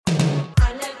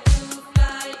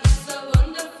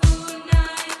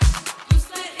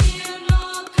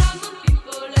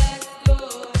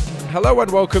Hello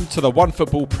and welcome to the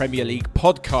OneFootball Premier League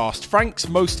podcast. Frank's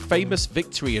most famous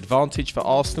victory advantage for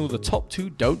Arsenal, the top two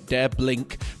don't dare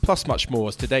blink, plus much more.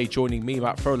 As today joining me,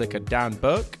 Matt Frohlich and Dan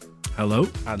Burke. Hello.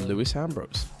 And Lewis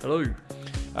Ambrose. Hello.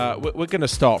 We're going to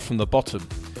start from the bottom,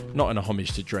 not in a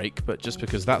homage to Drake, but just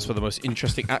because that's where the most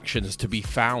interesting action is to be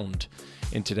found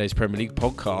in today's Premier League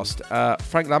podcast.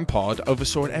 Frank Lampard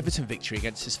oversaw an Everton victory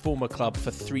against his former club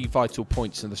for 3 vital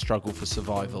points in the struggle for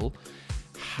survival.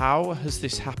 How has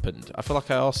this happened? I feel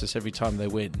like I ask this every time they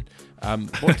win.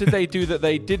 What did they do that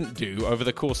they didn't do over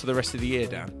the course of the rest of the year,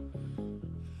 Dan?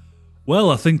 Well,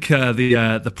 I think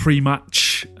the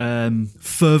pre-match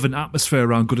fervent atmosphere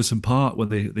around Goodison Park when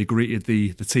they greeted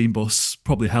the team bus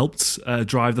probably helped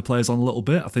drive the players on a little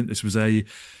bit. I think this was a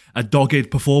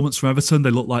dogged performance from Everton. They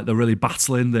look like they're really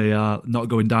battling. They are not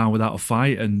going down without a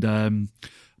fight, and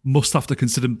must have to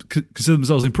consider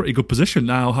themselves in pretty good position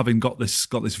now, having got this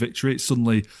victory. It's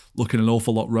suddenly looking an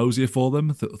awful lot rosier for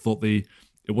them. Thought it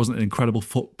wasn't an incredible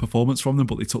performance from them,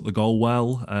 but they took the goal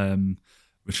well.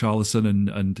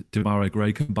 Richarlison and Demarai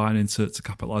Gray combining to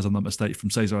capitalise on that mistake from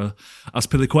Cesar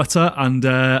Azpilicueta, and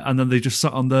then they just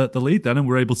sat on the lead then and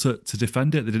were able to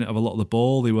defend it. They didn't have a lot of the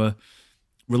ball. They were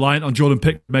reliant on Jordan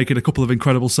Pickford making a couple of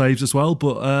incredible saves as well.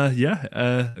 But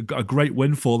a great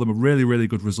win for them, a really, really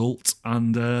good result,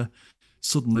 and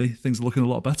suddenly things are looking a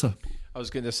lot better. I was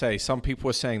going to say, some people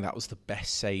were saying that was the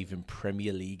best save in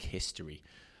Premier League history,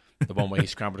 the one where he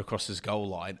scrambled across his goal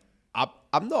line.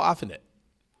 I'm not having it.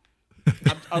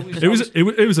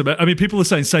 It was a bit. I mean, people are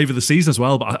saying save of the season as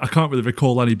well, but I can't really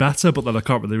recall any better. But then I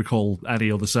can't really recall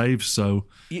any other saves. So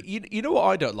you know what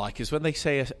I don't like is when they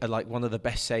say like one of the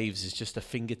best saves is just a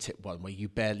fingertip one where you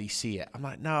barely see it. I'm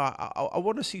like, no, I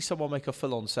want to see someone make a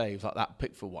full-on save like that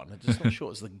Pickford one. I'm just not sure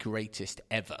it's the greatest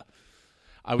ever.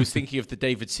 I was thinking of the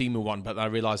David Seaman one, but I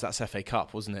realised that's FA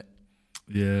Cup, wasn't it?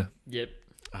 Yeah. Yep.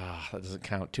 That doesn't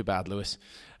count. Too bad, Lewis.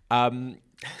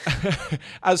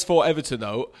 As for Everton,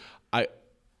 though,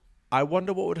 I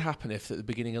wonder what would happen if at the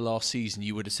beginning of last season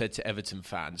you would have said to Everton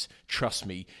fans, trust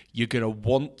me, you're going to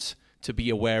want to be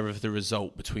aware of the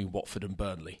result between Watford and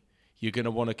Burnley. You're going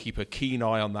to want to keep a keen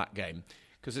eye on that game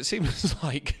because it seems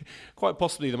like quite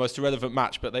possibly the most irrelevant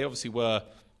match, but they obviously were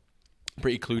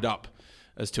pretty clued up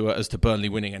as to Burnley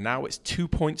winning, and now it's 2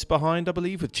 points behind, I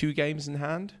believe, with 2 games in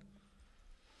hand.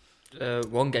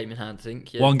 1 game in hand, I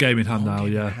think. Yeah. 1 game in hand now,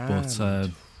 yeah.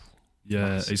 But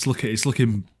it's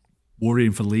looking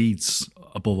worrying for Leeds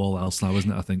above all else now,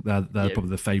 isn't it? I think they're probably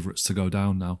the favourites to go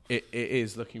down now. It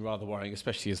is looking rather worrying,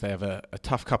 especially as they have a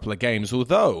tough couple of games.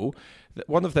 Although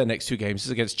one of their next 2 games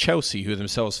is against Chelsea, who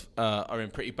themselves are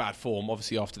in pretty bad form.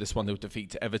 Obviously, after this 1-0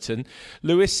 defeat to Everton.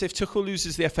 Lewis, if Tuchel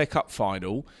loses the FA Cup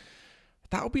final,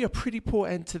 that'll be a pretty poor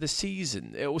end to the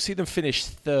season. It will see them finish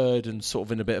 3rd and sort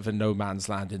of in a bit of a no man's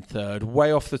land in 3rd,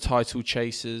 way off the title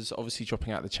chasers, obviously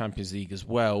dropping out of the Champions League as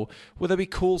well. Will there be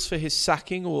calls for his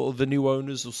sacking, or the new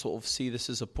owners will sort of see this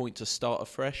as a point to start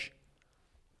afresh?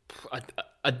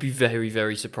 I'd be very,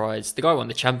 very surprised. The guy won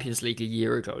the Champions League a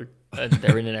year ago, and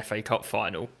they're in an FA Cup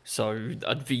final, so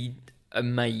I'd be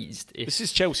amazed if... This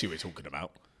is Chelsea we're talking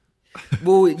about.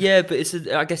 Well, yeah, but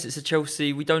I guess it's a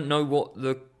Chelsea. We don't know what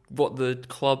the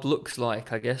club looks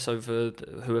like, I guess, over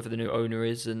whoever the new owner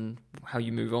is and how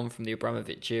you move on from the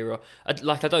Abramovich era. I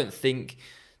don't think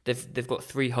they've got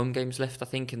 3 home games left, I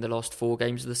think, in the last 4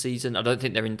 games of the season. I don't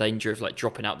think they're in danger of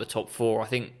dropping out the top 4. I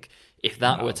think if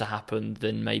that were to happen,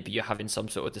 then maybe you're having some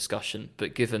sort of discussion.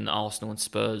 But given that Arsenal and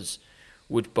Spurs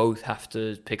would both have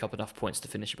to pick up enough points to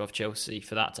finish above Chelsea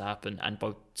for that to happen and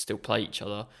both still play each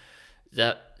other,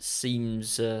 that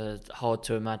seems hard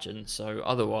to imagine. So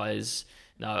otherwise...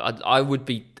 No, I would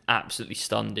be absolutely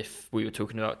stunned if we were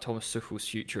talking about Thomas Tuchel's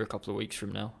future a couple of weeks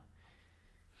from now.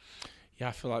 Yeah,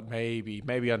 I feel like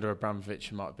maybe under Abramovich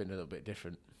it might have been a little bit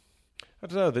different. I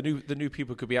don't know. The new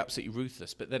people could be absolutely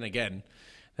ruthless, but then again,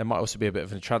 there might also be a bit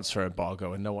of a transfer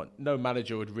embargo, and no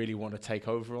manager would really want to take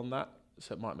over on that.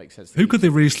 So it might make sense. Who could they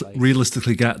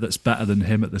realistically get that's better than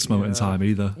him at this moment in time?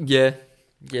 Either.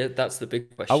 Yeah, that's the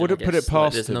big question. I would have put it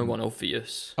past there's him. no one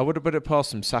obvious. I would have put it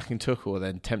past him sacking Tuchel and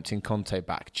then tempting Conte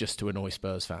back just to annoy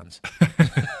Spurs fans.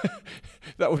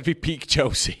 That would be peak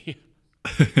Chelsea.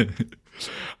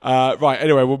 Right,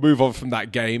 anyway, we'll move on from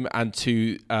that game and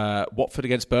to Watford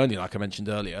against Burnley, like I mentioned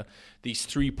earlier. These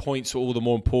 3 points are all the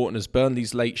more important as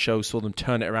Burnley's late show saw them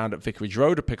turn it around at Vicarage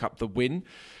Road to pick up the win.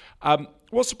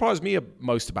 What surprised me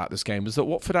most about this game was that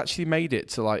Watford actually made it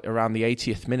to around the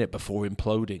 80th minute before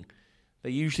imploding. They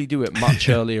usually do it much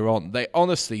earlier on. They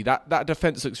honestly, that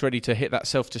defence looks ready to hit that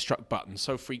self-destruct button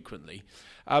so frequently.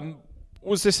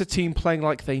 Was this a team playing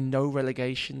like they know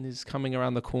relegation is coming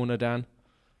around the corner, Dan?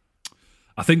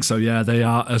 I think so, yeah. They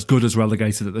are as good as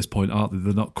relegated at this point, aren't they?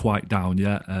 They're not quite down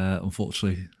yet.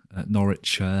 Unfortunately,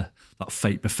 Norwich, that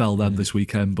fate befell them this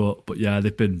weekend. But yeah,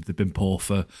 they've been poor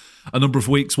for a number of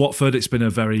weeks. Watford, it's been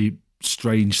a very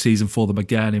strange season for them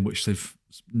again, in which they've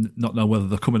not known whether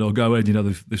they're coming or going. You know,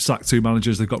 they've sacked 2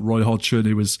 managers. They've got Roy Hodgson,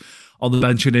 who was on the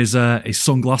bench in his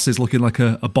sunglasses, looking like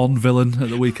a Bond villain at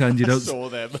the weekend. You don't saw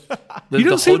them. You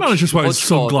don't see managers wearing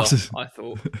sunglasses. I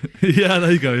thought. Yeah,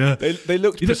 there you go. Yeah, they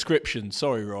looked prescription.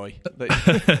 Sorry, Roy.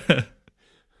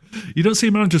 You don't see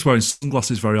managers wearing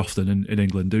sunglasses very often in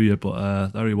England, do you?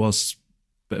 But there he was,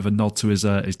 bit of a nod to his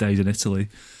days in Italy.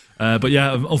 But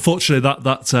yeah, unfortunately,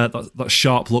 that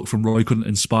sharp look from Roy couldn't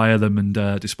inspire them, and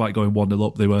despite going 1-0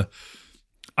 up, they were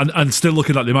and still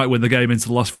looking like they might win the game into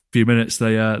the last few minutes.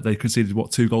 They conceded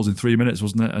 2 goals in 3 minutes,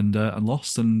 wasn't it? And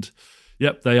lost. And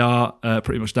yep, they are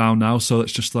pretty much down now. So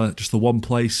it's just the one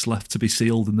place left to be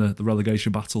sealed in the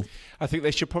relegation battle. I think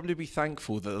they should probably be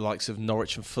thankful that the likes of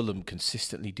Norwich and Fulham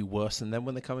consistently do worse than them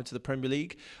when they come into the Premier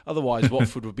League. Otherwise,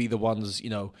 Watford would be the ones,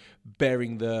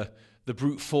 bearing the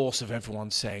brute force of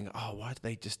everyone saying, "Oh, why do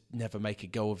they just never make a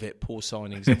go of it? Poor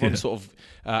signings." Everyone sort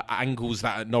of angles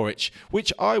that at Norwich,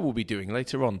 which I will be doing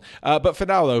later on. But for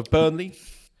now, though, Burnley,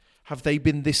 have they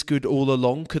been this good all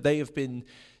along? Could they have been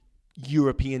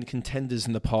European contenders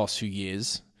in the past few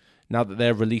years? Now that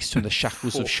they're released from the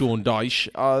shackles of Sean Dyche,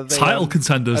 are they title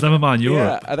contenders? Never mind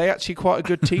Europe. Yeah, are they actually quite a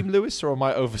good team, Lewis, or am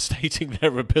I overstating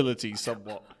their ability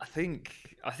somewhat? I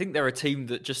think they're a team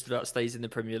that just about stays in the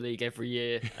Premier League every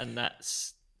year, and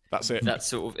that's it. That's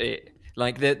sort of it.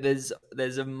 Like there's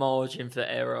a margin for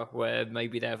error where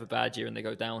maybe they have a bad year and they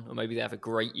go down, or maybe they have a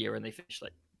great year and they finish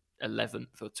like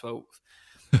 11th or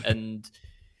 12th. And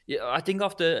yeah, I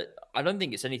don't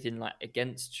think it's anything like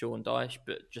against Sean Dyche,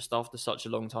 but just after such a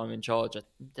long time in charge,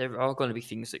 there are going to be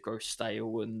things that grow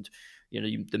stale, and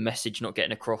the message not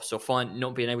getting across, or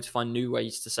not being able to find new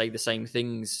ways to say the same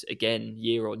things again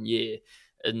year on year.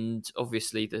 And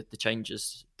obviously the change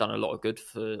has done a lot of good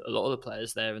for a lot of the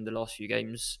players there in the last few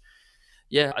games.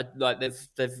 Yeah,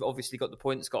 they've obviously got the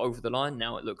points, got over the line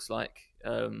now, it looks like.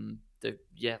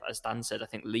 As Dan said, I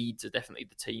think Leeds are definitely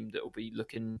the team that will be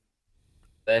looking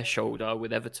their shoulder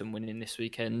with Everton winning this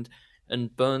weekend.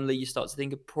 And Burnley, you start to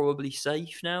think, are probably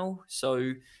safe now.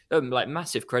 So,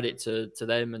 massive credit to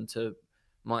them and to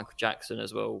Michael Jackson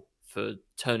as well for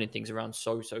turning things around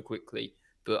so quickly.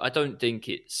 But I don't think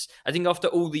I think after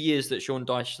all the years that Sean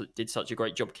Dyche did such a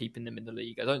great job keeping them in the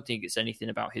league, I don't think it's anything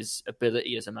about his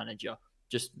ability as a manager.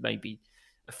 Just maybe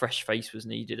a fresh face was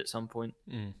needed at some point.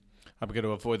 I'm going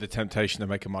to avoid the temptation to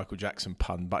make a Michael Jackson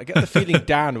pun, but I get the feeling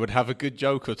Dan would have a good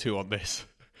joke or two on this.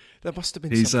 There must have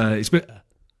been something.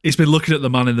 He's been looking at the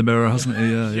man in the mirror, hasn't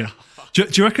he? Yeah. Do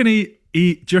you reckon do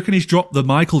you reckon he's dropped the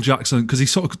Michael Jackson, because he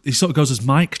sort of goes as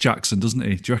Mike Jackson, doesn't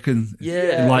he? Do you reckon?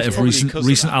 Yeah. In light of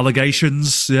recent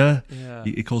allegations,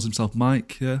 he calls himself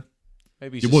Mike. Yeah.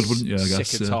 Maybe you would, wouldn't you? I guess.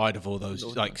 Sick and tired of all those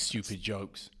stupid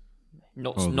jokes.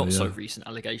 Not so recent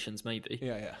allegations, maybe.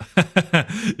 Yeah.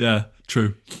 Yeah.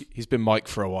 True. He's been Mike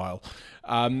for a while.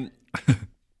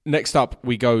 Next up,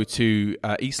 we go to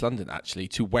East London, actually,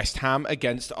 to West Ham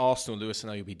against Arsenal. Lewis, I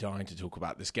know you'll be dying to talk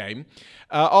about this game.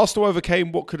 Arsenal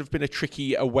overcame what could have been a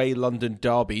tricky away London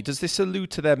derby. Does this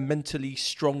allude to their mentally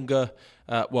stronger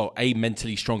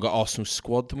Arsenal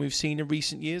squad than we've seen in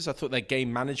recent years? I thought their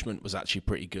game management was actually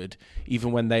pretty good,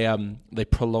 even when they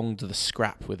prolonged the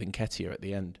scrap with Nketiah at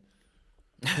the end.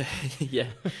 Yeah,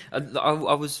 I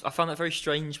found that very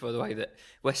strange, by the way, that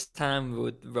West Ham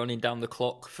were running down the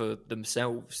clock for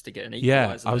themselves to get an equaliser.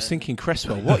 Yeah, I was thinking,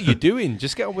 Cresswell, what are you doing?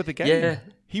 Just get on with the game. Yeah,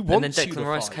 he wants and then you Declan to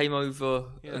Rice fight. came over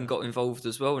and got involved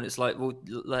as well, and it's like, well,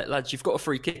 lads, you've got a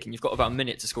free kick and you've got about a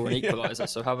minute to score an equaliser.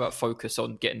 So how about focus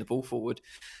on getting the ball forward?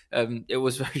 It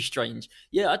was very strange.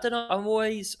 Yeah, I don't know. I'm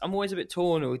always a bit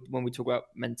torn when we talk about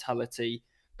mentality.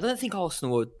 I don't think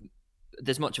Arsenal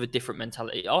there's much of a different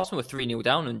mentality. Arsenal were 3-0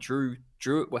 down and drew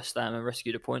at West Ham and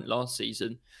rescued a point last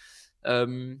season.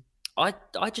 I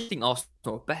just think Arsenal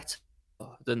are better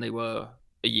than they were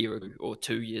a year ago or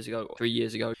 2 years ago or 3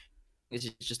 years ago. It's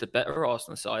just a better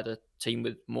Arsenal side, a team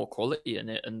with more quality in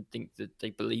it, and think that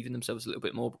they believe in themselves a little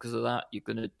bit more because of that. You're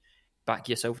going to back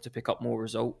yourself to pick up more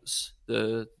results.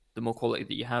 The more quality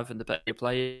that you have and the better you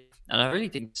play. And I really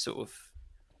think sort of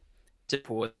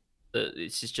simple that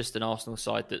this is just an Arsenal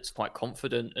side that's quite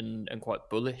confident and quite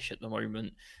bullish at the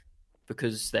moment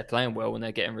because they're playing well and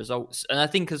they're getting results. And I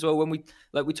think as well, when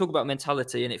we talk about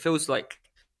mentality, and it feels like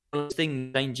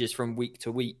thing changes from week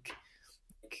to week.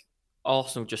 Like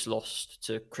Arsenal just lost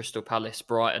to Crystal Palace,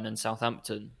 Brighton and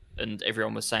Southampton, and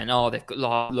everyone was saying,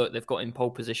 they've got in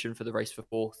pole position for the race for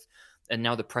fourth. and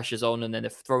now the pressure's on, and then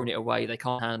they've thrown it away. They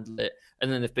can't handle it,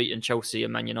 and then they've beaten Chelsea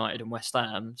and Man United and West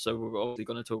Ham. So we're obviously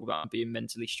going to talk about being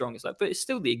mentally strong. It's like, but it's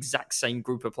still the exact same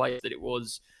group of players that it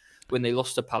was when they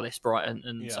lost to Palace, Brighton,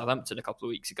 and Southampton a couple of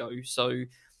weeks ago. So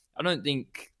I don't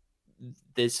think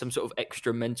there's some sort of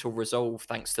extra mental resolve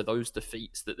thanks to those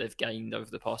defeats that they've gained over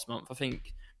the past month. I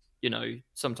think,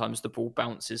 sometimes the ball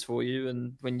bounces for you,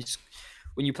 and when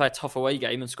you play a tough away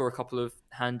game and score a couple of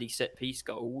handy set piece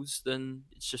goals, then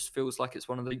it just feels like it's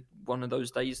one of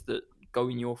those days that go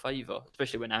in your favour,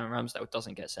 especially when Aaron Ramsdale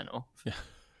doesn't get sent off.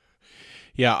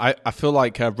 Yeah, I feel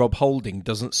like Rob Holding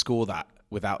doesn't score that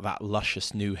without that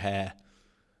luscious new hair.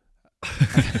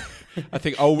 I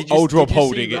think old Rob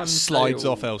Holding, it slides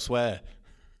off elsewhere.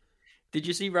 Did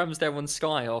you see Ramsdale on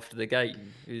Sky after the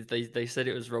game? They said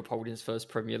it was Rob Holding's first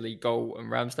Premier League goal,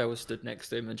 and Ramsdale was stood next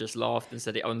to him and just laughed and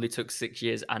said it only took 6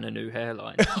 years and a new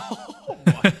hairline. Oh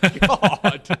my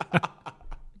God.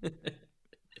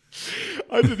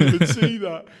 I didn't even see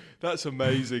that. That's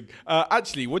amazing.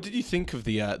 Actually, what did you think of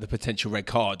the potential red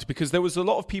card? Because there was a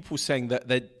lot of people saying that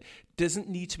there doesn't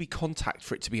need to be contact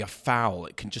for it to be a foul.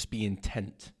 It can just be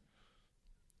intent.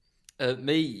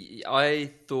 I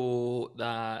thought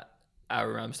that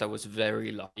Aaron Ramsdale was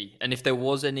very lucky, and if there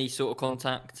was any sort of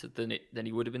contact, then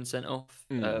he would have been sent off.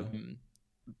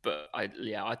 But I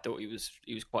thought he was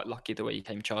quite lucky the way he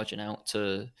came charging out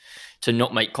to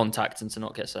not make contact and to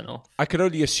not get sent off. I could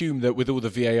only assume that with all the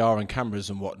VAR and cameras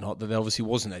and whatnot, that there obviously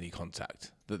wasn't any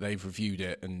contact, that they've reviewed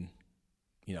it and,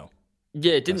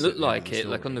 Yeah, it didn't look like it,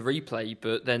 like on the replay,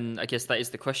 but then I guess that is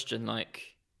the question, like,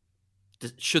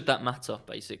 should that matter,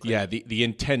 basically? Yeah, the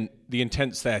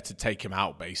intent's there to take him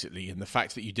out, basically, and the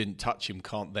fact that you didn't touch him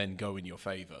can't then go in your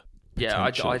favour. Yeah,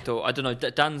 I thought, I don't know,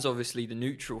 Dan's obviously the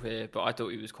neutral here, but I thought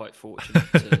he was quite fortunate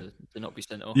to not be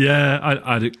sent off. Yeah,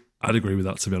 I'd agree with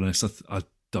that, to be honest. I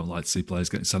don't like to see players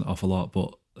getting sent off a lot,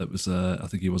 but it was. I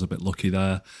think he was a bit lucky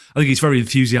there. I think he's very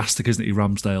enthusiastic, isn't he,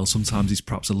 Ramsdale? Sometimes he's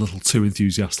perhaps a little too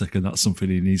enthusiastic, and that's something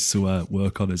he needs to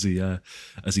work on as he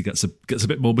gets a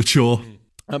bit more mature.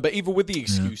 But even with the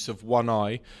excuse of one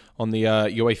eye on the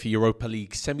UEFA Europa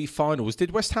League semi-finals,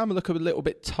 did West Ham look a little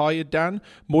bit tired, Dan?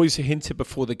 Moyes hinted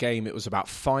before the game it was about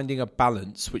finding a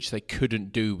balance, which they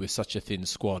couldn't do with such a thin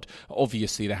squad.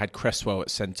 Obviously, they had Cresswell at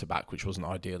centre-back, which wasn't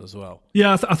ideal as well.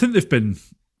 Yeah, I think they've been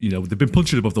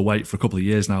punching above the weight for a couple of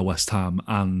years now, West Ham,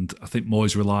 and I think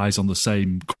Moyes relies on the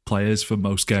same players for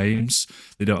most games.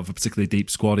 They don't have a particularly deep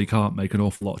squad. He can't make an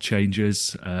awful lot of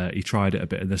changes. He tried it a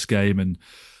bit in this game and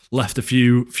left a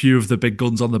few of the big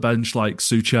guns on the bench, like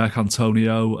Souček,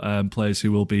 Antonio, players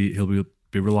who he'll be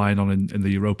relying on in the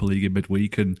Europa League in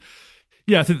midweek. And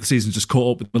yeah, I think the season's just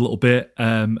caught up with them a little bit,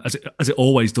 as it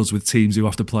always does with teams who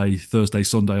have to play Thursday,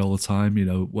 Sunday all the time.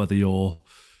 Whether you're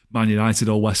Man United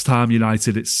or West Ham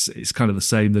United, it's kind of the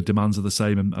same. The demands are the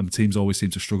same, and teams always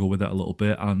seem to struggle with it a little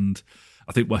bit. And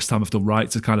I think West Ham have done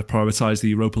right to kind of prioritise the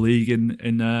Europa League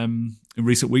in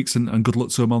recent weeks, and good luck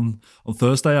to them on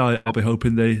Thursday. I'll be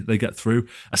hoping they get through,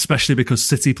 especially because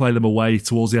City play them away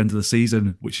towards the end of the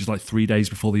season, which is like 3 days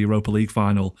before the Europa League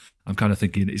final. I'm kind of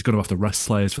thinking he's going to have to rest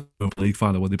players for the Europa League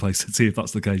final when they play City, if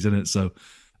that's the case, isn't it? So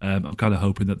I'm kind of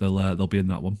hoping that they'll be in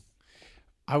that one.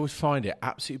 I would find it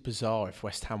absolutely bizarre if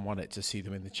West Ham won it to see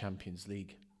them in the Champions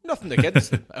League. Nothing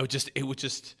against them. It would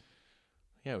just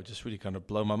really kind of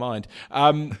blow my mind.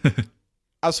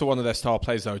 As for one of their star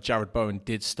players, though, Jarrod Bowen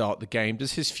did start the game.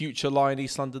 Does his future lie in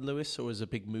East London, Lewis, or is a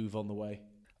big move on the way?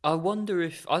 I wonder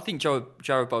if... I think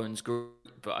Jarrod Bowen's great,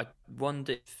 but I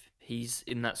wonder if he's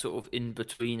in that sort of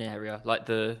in-between area, like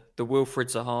the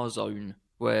Wilfried Zaha zone,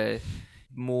 where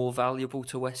more valuable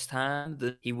to West Ham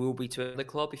than he will be to the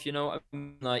club, if you know what I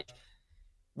mean. Like,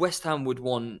 West Ham would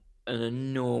want an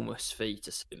enormous fee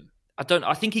to see him.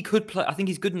 I think he could play. I think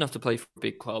he's good enough to play for a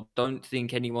big club. Don't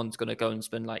think anyone's going to go and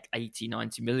spend like 80,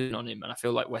 90 million on him. And I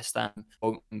feel like West Ham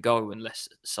won't go unless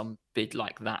some bid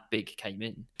like that big came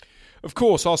in. Of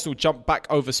course, Arsenal jumped back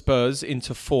over Spurs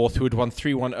into fourth, who had won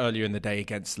 3-1 earlier in the day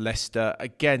against Leicester.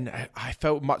 Again, I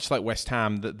felt much like West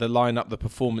Ham, that the lineup, the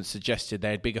performance suggested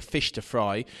they had bigger fish to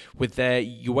fry with their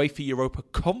UEFA Europa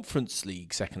Conference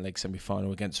League second leg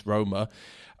semi-final against Roma.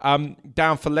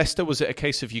 Down for Leicester, was it a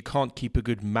case of you can't keep a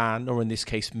good man, or in this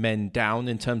case men, down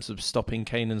in terms of stopping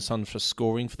Kane and Son from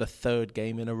scoring for the third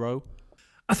game in a row?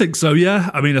 I think so, yeah.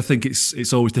 I mean, I think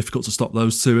it's always difficult to stop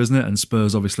those two, isn't it? And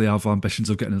Spurs obviously have ambitions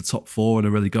of getting in the top four and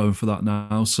are really going for that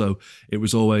now. So it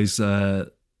was always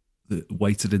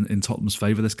weighted in Tottenham's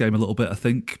favour this game a little bit, I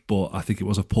think. But I think it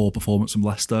was a poor performance from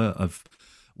Leicester, of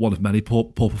one of many poor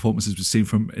performances we've seen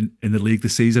from in the league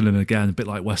this season. And again, a bit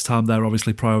like West Ham, they're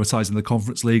obviously prioritising the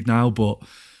Conference League now. But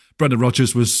Brendan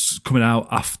Rodgers was coming out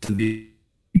after the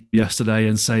yesterday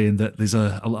and saying that there's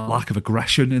a lack of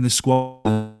aggression in the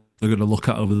squad. They're going to look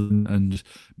at over them and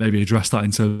maybe address that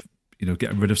into,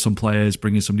 getting rid of some players,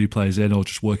 bringing some new players in, or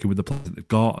just working with the players that they've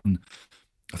got. And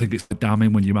I think it's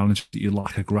damning when you manage that you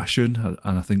lack aggression.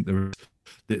 And I think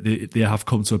they have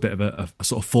come to a bit of a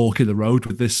sort of fork in the road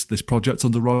with this project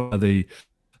under Roy.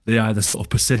 They either sort of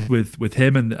persist with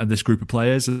him and this group of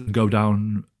players and go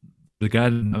down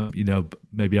again,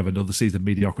 maybe have another season of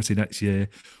mediocrity next year,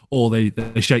 or they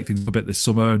shake things a bit this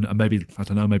summer and maybe, I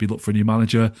don't know, maybe look for a new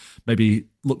manager, maybe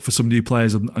look for some new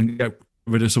players and get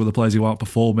rid of some of the players who aren't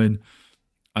performing,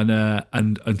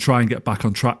 and try and get back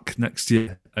on track next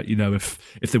year.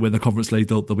 If they win the Conference League,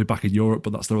 they'll be back in Europe,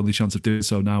 but that's their only chance of doing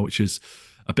so now, which is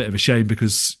a bit of a shame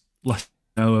because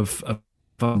have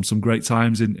found some great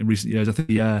times in recent years. I think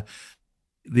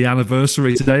the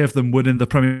anniversary today of them winning the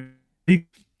Premier League,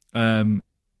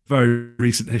 very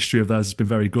recent history of theirs has been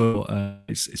very good.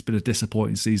 It's been a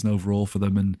disappointing season overall for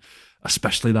them, and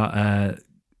especially that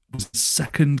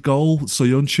second goal,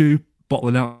 Soyuncu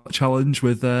bottling out a challenge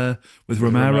with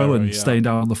Romero and staying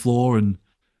down on the floor, and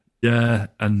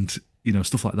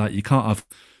stuff like that. You can't have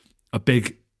a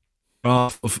big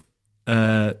graph of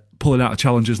pulling out of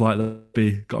challenges like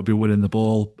that. Got to be winning the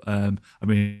ball.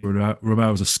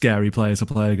 Romero's a scary player to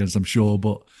play against, I'm sure,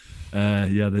 but I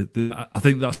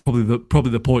think that's probably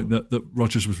the point that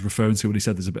Rodgers was referring to when he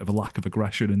said there's a bit of a lack of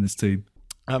aggression in this team.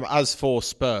 As for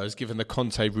Spurs, given the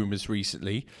Conte rumours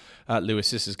recently,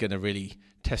 Lewis, this is going to really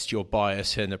test your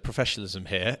bias and professionalism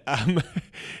here.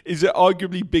 Is it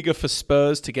arguably bigger for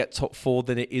Spurs to get top four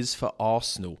than it is for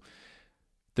Arsenal?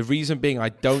 The reason being, I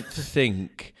don't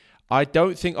think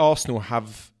Arsenal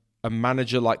have a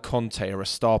manager like Conte or a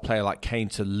star player like Kane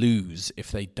to lose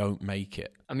if they don't make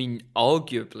it. I mean,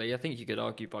 arguably, I think you could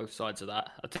argue both sides of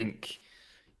that. I think,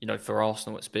 for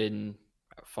Arsenal, it's been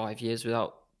 5 years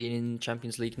without being in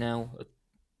Champions League now,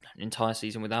 an entire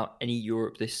season without any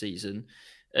Europe this season.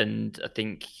 And I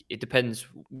think it depends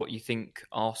what you think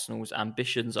Arsenal's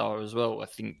ambitions are as well. I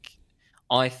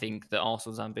think that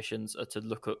Arsenal's ambitions are to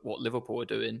look at what Liverpool are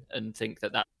doing and think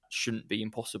that shouldn't be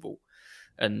impossible,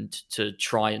 and to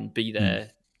try and be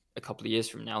there a couple of years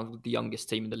from now, the youngest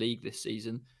team in the league this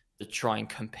season, to try and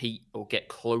compete or get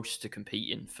close to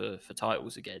competing for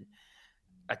titles again.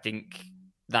 I think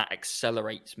that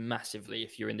accelerates massively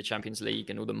if you're in the Champions League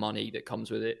and all the money that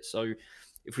comes with it. So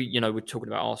if we're talking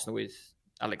about Arsenal with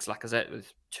Alex Lacazette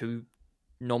with 2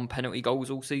 non-penalty goals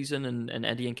all season and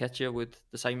Eddie Nketiah with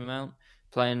the same amount,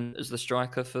 playing as the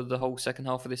striker for the whole second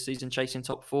half of this season, chasing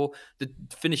top four. The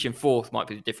finishing fourth might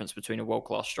be the difference between a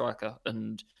world-class striker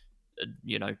and,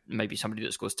 maybe somebody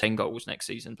that scores 10 goals next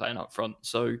season playing up front.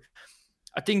 So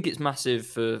I think it's massive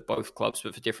for both clubs,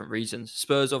 but for different reasons.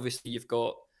 Spurs, obviously, you've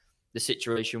got the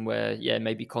situation where,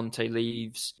 maybe Conte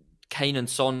leaves. Kane and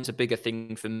Son is a bigger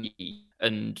thing for me,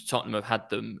 and Tottenham have had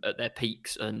them at their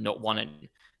peaks and not won any.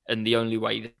 And the only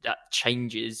way that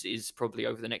changes is probably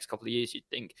over the next couple of years, you'd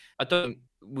think.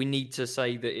 We need to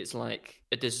say that it's like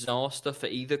a disaster for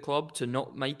either club to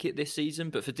not make it this season,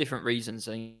 but for different reasons,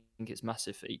 I think it's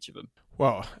massive for each of them.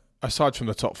 Well, aside from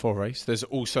the top four race, there's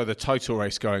also the title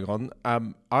race going on.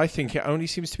 I think it only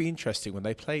seems to be interesting when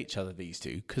they play each other, these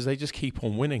two, because they just keep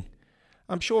on winning.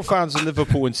 I'm sure fans of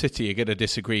Liverpool and City are going to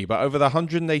disagree, but over the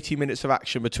 180 minutes of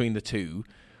action between the two,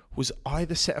 was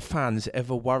either set of fans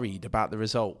ever worried about the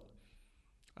result?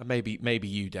 Maybe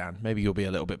you, Dan. Maybe you'll be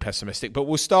a little bit pessimistic. But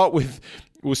we'll start with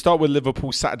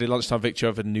Liverpool's Saturday lunchtime victory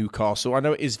over Newcastle. I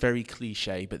know it is very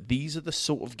cliche, but these are the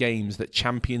sort of games that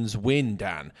champions win,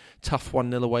 Dan. Tough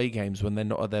 1-0 away games when they're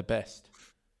not at their best.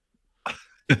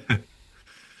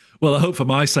 Well, I hope for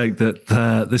my sake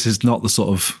that this is not the sort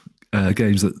of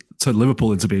games that turn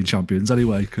Liverpool into being champions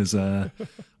anyway, because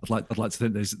I'd like to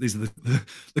think these are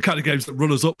the kind of games that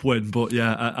runners-up win. But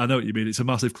yeah, I know what you mean. It's a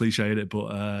massive cliche, isn't it?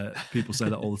 But people say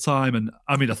that all the time. And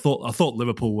I mean, I thought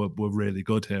Liverpool were really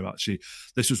good here, actually.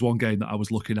 This was one game that I was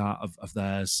looking at of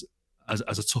theirs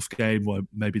as a tough game where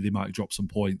maybe they might drop some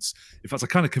points. In fact, I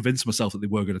kind of convinced myself that they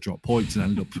were going to drop points and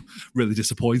ended up really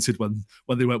disappointed when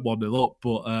they went 1-0 up.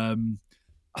 But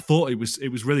I thought it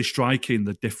was really striking,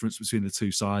 the difference between the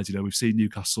two sides. We've seen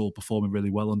Newcastle performing really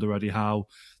well under Eddie Howe.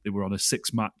 They were on a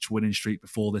 6-match winning streak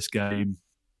before this game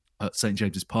at St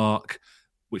James's Park,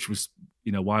 which was,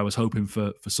 why I was hoping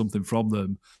for something from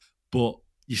them. But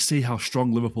you see how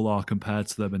strong Liverpool are compared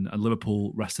to them, and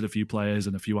Liverpool rested a few players,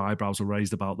 and a few eyebrows were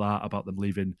raised about that, about them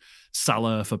leaving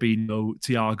Salah, Fabinho,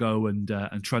 Thiago,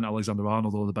 and Trent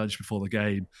Alexander-Arnold on the bench before the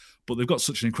game. But they've got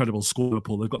such an incredible squad,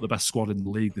 Liverpool. They've got the best squad in the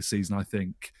league this season, I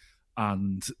think,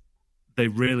 and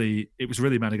it was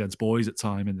really men against boys at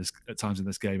times in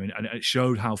this game, and it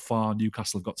showed how far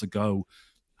Newcastle have got to go,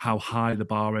 how high the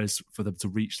bar is for them to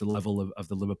reach the level of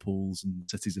the Liverpools and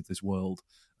Cities of this world.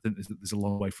 I think there's a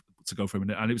long way to go for him,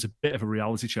 and it was a bit of a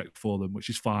reality check for them, which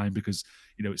is fine because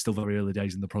it's still very early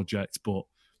days in the project. But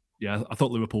yeah, I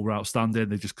thought Liverpool were outstanding.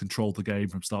 They just controlled the game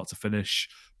from start to finish.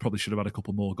 Probably should have had a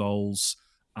couple more goals,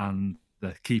 and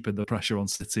they're keeping the pressure on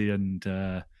City. And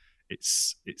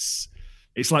it's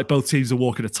like both teams are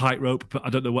walking a tightrope. But I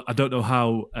don't know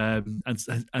how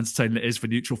entertaining it is for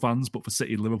neutral fans, but for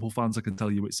City and Liverpool fans, I can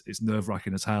tell you it's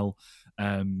nerve-wracking as hell.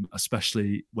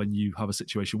 Especially when you have a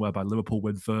situation whereby Liverpool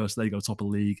win first, they go top of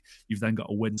the league. You've then got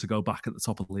a win to go back at the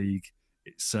top of the league.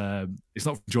 It's not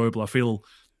enjoyable. I feel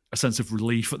a sense of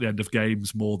relief at the end of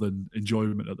games more than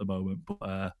enjoyment at the moment.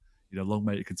 But long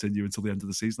may it continue until the end of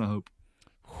the season, I hope.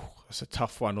 That's a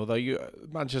tough one. Although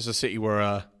Manchester City were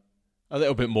a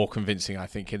little bit more convincing, I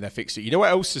think, in their fixture. You know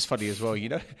what else is funny as well? You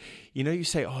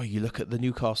say, you look at the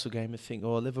Newcastle game and think,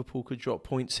 Liverpool could drop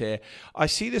points here. I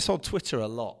see this on Twitter a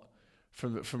lot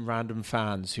from random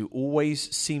fans who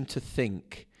always seem to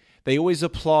think. They always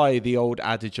apply the old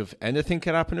adage of anything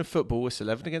can happen in football. It's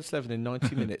 11 against 11 in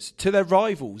 90 minutes to their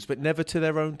rivals, but never to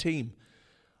their own team.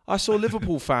 I saw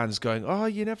Liverpool fans going,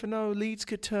 you never know, Leeds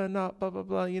could turn up, blah, blah,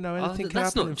 blah. Anything can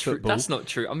happen in football. That's not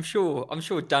true. I'm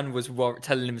sure Dan was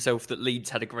telling himself that Leeds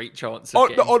had a great chance.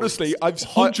 Honestly, I'm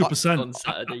 100% on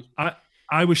Saturday.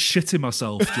 I was shitting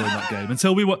myself during that game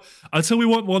until we went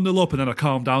 1-0 up, and then I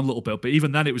calmed down a little bit. But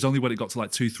even then, it was only when it got to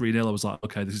like 2-3-0, I was like,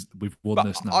 okay, we've won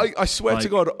this now. I swear to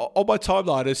God, on my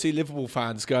timeline, I see Liverpool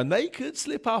fans going, they could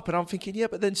slip up, and I'm thinking, yeah,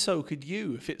 but then so could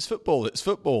you. If it's football, it's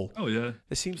football. Oh yeah,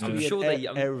 there seems to be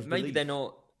an air of maybe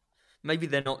belief. Maybe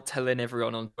they're not telling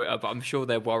everyone on Twitter, but I'm sure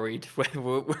they're worried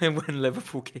when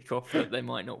Liverpool kick off that they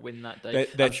might not win that day.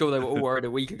 I'm sure they were all worried a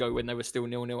week ago when they were still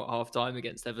 0-0 at half-time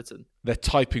against Everton. They're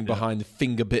typing behind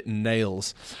finger-bitten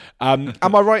nails. Am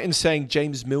I right in saying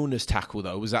James Milner's tackle,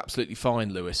 though, was absolutely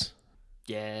fine, Lewis?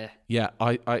 Yeah. Yeah,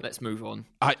 let's move on.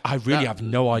 I really have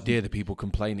no idea the people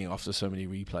complaining after so many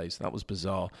replays. That was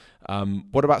bizarre.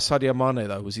 What about Sadio Mane,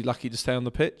 though? Was he lucky to stay on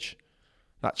the pitch?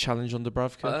 That challenge on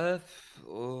Dubravka?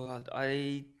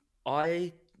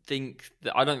 I think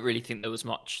that I don't really think there was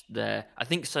much there. I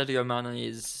think Sadio Mane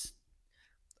is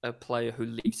a player who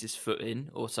leaves his foot in,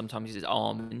 or sometimes his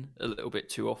arm in, a little bit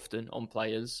too often on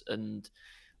players, and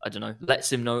I don't know,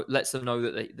 lets them know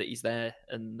that he's there,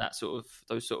 and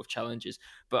those sort of challenges.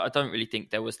 But I don't really think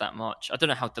there was that much. I don't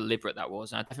know how deliberate that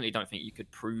was, and I definitely don't think you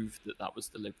could prove that was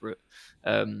deliberate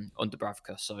on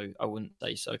Dubravka. So I wouldn't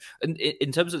say so. And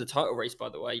in terms of the title race, by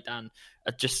the way, Dan,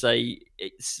 I'd just say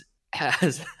it's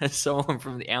as someone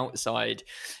from the outside,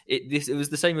 it was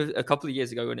the same a couple of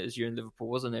years ago when it was you in Liverpool,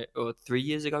 wasn't it? Or 3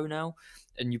 years ago now,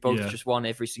 and you both just won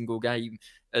every single game.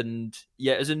 And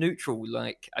yeah, as a neutral,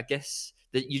 I guess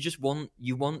that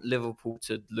you want Liverpool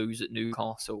to lose at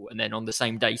Newcastle, and then on the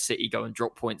same day City go and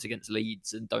drop points against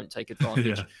Leeds and don't take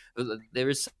advantage. There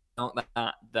is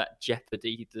that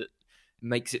jeopardy that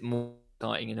makes it more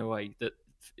exciting in a way that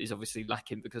is obviously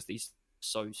lacking because these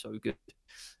so good.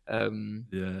 I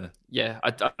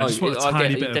just want a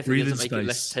tiny bit of breathing space. It definitely doesn't make it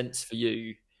less tense for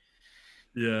you.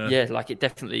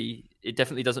 It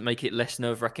definitely doesn't make it less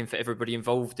nerve-wracking for everybody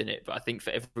involved in it, but I think for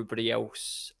everybody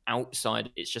else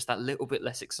outside, it's just that little bit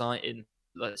less exciting.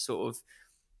 Like sort of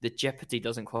the jeopardy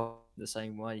doesn't quite the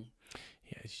same way.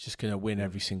 Yeah, he's just going to win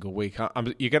every single week.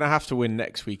 You're going to have to win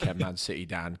next weekend, Man City,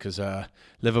 Dan, because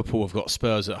Liverpool have got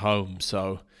Spurs at home,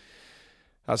 so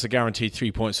that's a guaranteed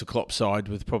 3 points for Klopp's side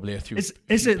with probably a few. Is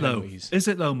it though? Is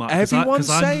it though, Matt? Everyone's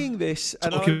saying this,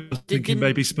 and I'm thinking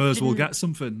maybe Spurs will get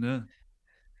something. Yeah.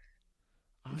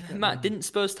 Matt, didn't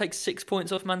Spurs take 6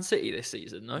 points off Man City this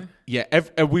season, no? Yeah,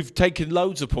 we've taken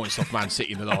loads of points off Man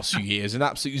City in the last few years, and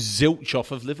absolute zilch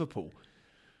off of Liverpool.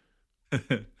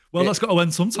 Well, that's got to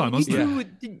end sometime, hasn't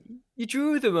it? You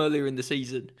drew them earlier in the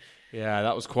season. Yeah,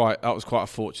 that was quite a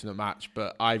fortunate match,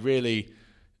 but I really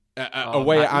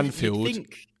away at Anfield,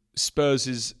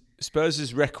 Spurs'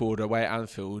 record away at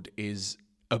Anfield is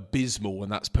abysmal,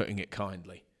 and that's putting it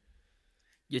kindly.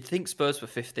 You'd think Spurs were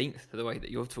 15th the way that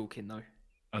you're talking, though.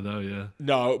 I know, yeah.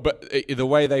 No, but the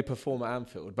way they perform at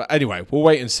Anfield. But anyway, we'll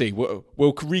wait and see.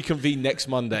 We'll reconvene next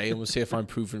Monday and we'll see if I'm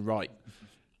proven right.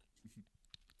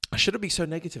 I shouldn't be so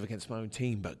negative against my own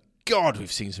team, but God,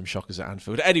 we've seen some shockers at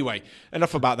Anfield. Anyway,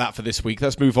 enough about that for this week.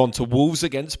 Let's move on to Wolves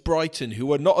against Brighton, who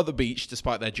were not at the beach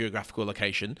despite their geographical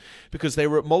location because they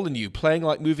were at Molineux. Playing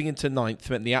like moving into ninth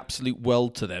meant the absolute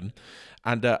world to them.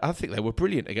 And I think they were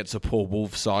brilliant against a poor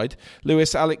Wolves side.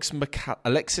 Alexis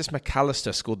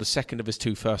McAllister scored the second of his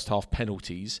two first-half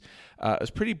penalties. It was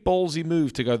a pretty ballsy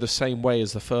move to go the same way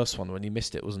as the first one when he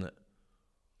missed it, wasn't it?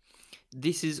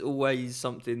 This is always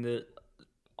something that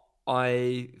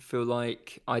I feel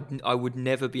like I would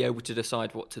never be able to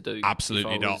decide what to do.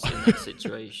 Absolutely if I not. was in that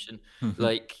situation.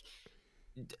 Like,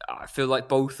 I feel like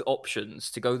both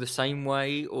options, to go the same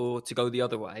way or to go the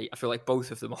other way, I feel like both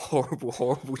of them are horrible,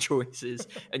 horrible choices,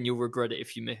 and you'll regret it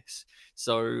if you miss.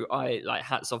 So I like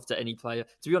hats off to any player.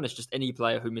 To be honest, just any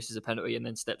player who misses a penalty and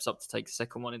then steps up to take the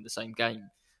second one in the same game.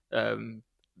 I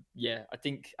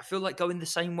feel like going the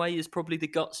same way is probably the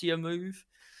gutsier move.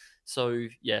 So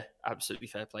yeah, absolutely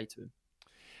fair play to him.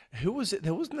 Who was it?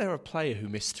 Wasn't there a player who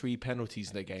missed 3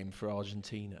 penalties in a game for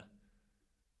Argentina?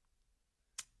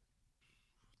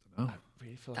 Oh. I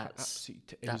really feel like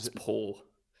that's poor.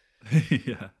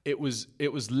 Yeah. It was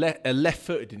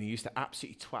left-footed, and he used to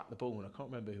absolutely twat the ball, and I can't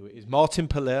remember who it is. Martin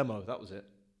Palermo, that was it.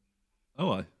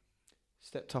 Oh, I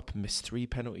stepped up and missed 3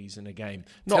 penalties in a game.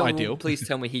 Not ideal. Please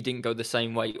tell me he didn't go the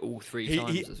same way all 3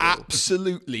 times. He as well.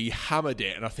 absolutely hammered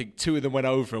it, and I think 2 of them went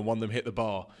over and 1 of them hit the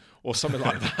bar or something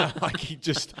like that. Like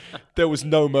there was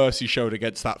no mercy showed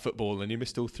against that football, and he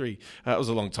missed all 3. That was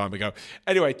a long time ago.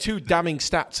 Anyway, 2 damning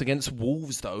stats against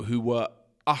Wolves, though, who were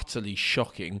utterly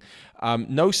shocking.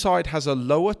 No side has a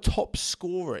lower top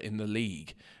scorer in the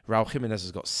league. Raul Jimenez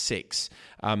has got 6.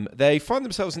 They find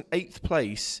themselves in 8th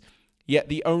place. Yet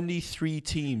the only 3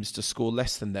 teams to score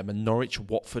less than them are Norwich,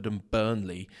 Watford and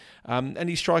Burnley.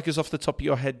 Any strikers off the top of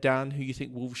your head, Dan, who you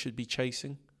think Wolves should be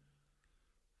chasing?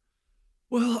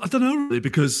 Well, I don't know really,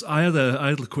 because I had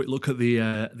a quick look at the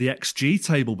XG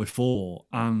table before,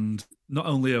 and not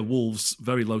only are Wolves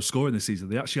very low scoring this season,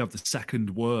 they actually have the second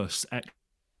worst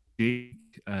XG.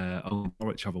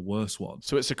 Norwich have a worse one.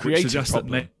 So it's a creative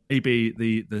problem. That maybe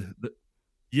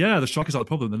the strikers are the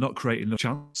problem. They're not creating enough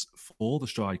chance for the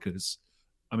strikers.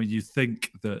 I mean, you'd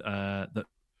think that that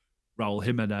Raul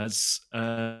Jimenez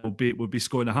would be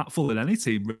scoring a hatful in any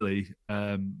team, really.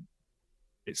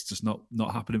 It's just not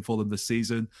happening for them this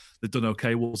season. They've done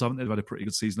okay, Wolves, haven't they? They've had a pretty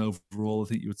good season overall, I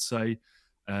think you would say.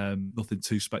 Nothing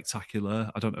too spectacular.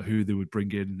 I don't know who they would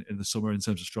bring in the summer in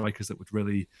terms of strikers that would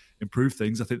really improve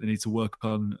things. I think they need to work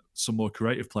on some more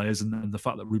creative players, and the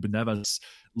fact that Ruben Neves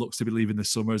looks to be leaving this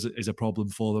summer is a problem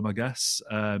for them, I guess.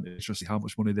 It's interesting how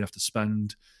much money they have to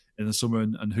spend in the summer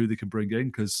and who they can bring in,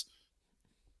 because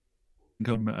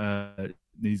income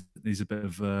needs a bit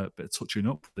of touching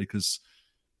up, because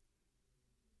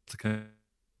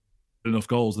enough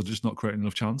goals, they're just not creating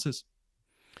enough chances.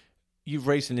 You've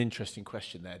raised an interesting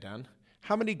question there, Dan.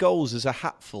 How many goals is a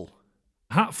hatful?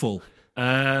 Hatful?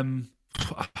 Good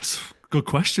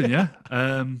question, yeah.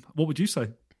 What would you say?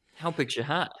 How big's your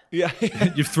hat? Yeah.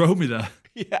 You've thrown me there.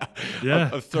 Yeah.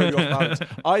 I've thrown you off balance.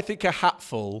 I think a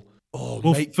hatful...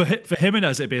 for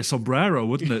Jimenez, it'd be a sombrero,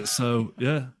 wouldn't it? So,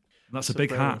 yeah, that's a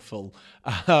big hat. Full.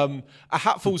 A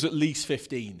hatful's at least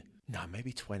 15. No,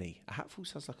 maybe 20. A hatful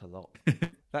sounds like a lot.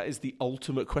 That is the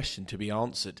ultimate question to be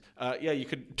answered. You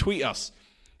could tweet us.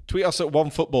 Tweet us at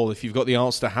OneFootball if you've got the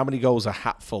answer to how many goals a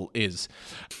hatful is.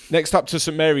 Next up to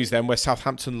St Mary's then, where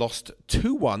Southampton lost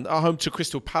 2-1 at home to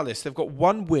Crystal Palace. They've got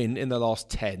 1 win in the last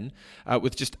 10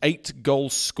 with just 8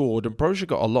 goals scored. And Brozier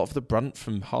got a lot of the brunt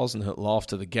from Hasenhüttl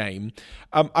after the game.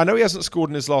 I know he hasn't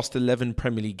scored in his last 11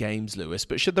 Premier League games, Lewis,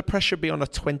 but should the pressure be on a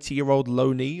 20-year-old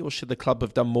loanee, or should the club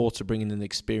have done more to bring in an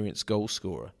experienced goal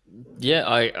scorer? Yeah,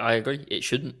 I agree. It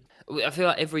shouldn't. I feel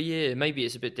like every year, maybe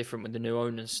it's a bit different with the new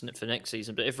owners for next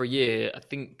season, but every year I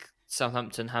think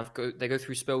Southampton they go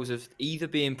through spells of either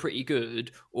being pretty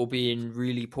good or being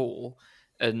really poor,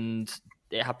 and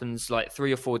it happens like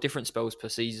 3 or 4 different spells per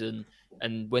season.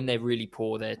 And when they're really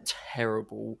poor, they're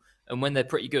terrible, and when they're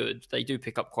pretty good, they do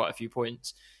pick up quite a few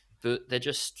points. But they're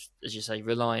just, as you say,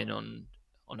 relying on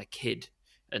a kid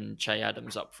and Che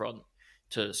Adams up front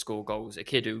to score goals. A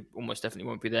kid who almost definitely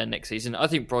won't be there next season. I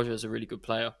think Brozier is a really good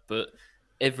player, but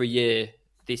every year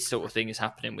this sort of thing is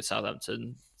happening with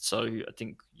Southampton. So I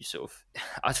think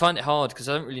I find it hard because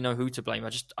I don't really know who to blame. I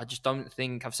just don't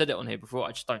think, I've said it on here before,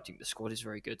 I just don't think the squad is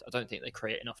very good. I don't think they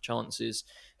create enough chances,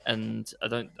 and I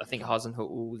think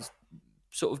Hasenhüttl was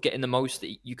sort of getting the most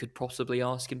that you could possibly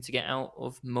ask him to get out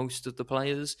of most of the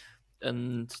players,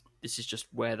 and this is just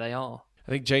where they are.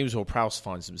 I think James Ward-Prowse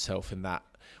finds himself in that,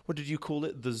 what did you call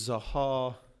it? The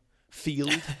Zaha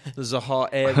field? The Zaha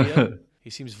area? He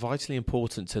seems vitally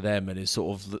important to them and is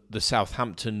sort of the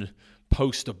Southampton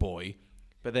poster boy,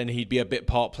 but then he'd be a bit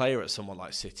part player at someone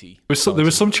like City. There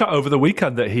was some chat over the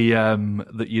weekend that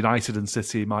that United and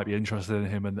City might be interested in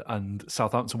him, and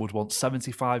Southampton would want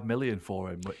 75 million for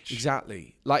him. Which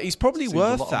exactly. Like, he's probably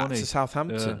worth that to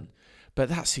Southampton. Yeah. But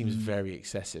that seems very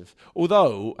excessive.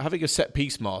 Although having a set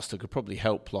piece master could probably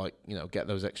help, get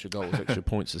those extra goals, extra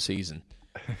points a season.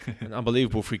 An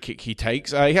unbelievable free kick he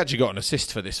takes. He actually got an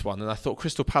assist for this one, and I thought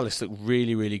Crystal Palace looked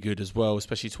really, really good as well,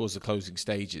 especially towards the closing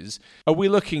stages. Are we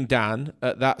looking, Dan,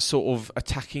 at that sort of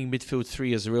attacking midfield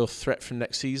three as a real threat from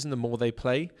next season, the more they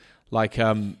play? Like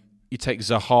you take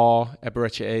Zaha,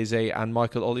 Eberechi Eze and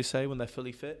Michael Olise when they're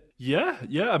fully fit? Yeah.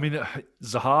 I mean,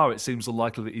 Zaha, it seems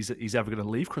unlikely that he's ever going to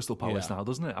leave Crystal Palace now,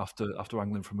 doesn't it? After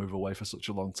angling for a move away for such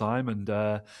a long time, and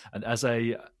Eze,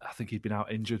 I think he'd been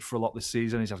out injured for a lot this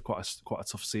season. He's had quite a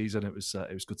tough season. It was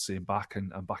good to see him back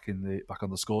and back on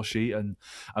the score sheet. And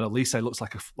Olise looks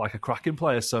like a cracking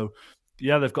player. So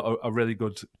yeah, they've got a really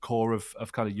good core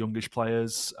of kind of youngish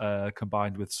players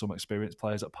combined with some experienced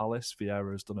players at Palace.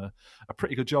 Vieira has done a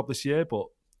pretty good job this year, but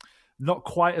not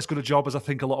quite as good a job as I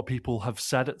think a lot of people have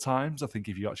said at times. I think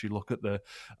if you actually look at the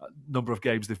number of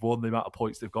games they've won, the amount of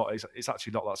points they've got, it's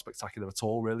actually not that spectacular at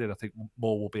all, really. And I think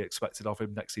more will be expected of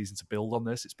him next season to build on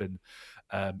this. It's been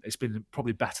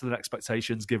probably better than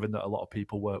expectations, given that a lot of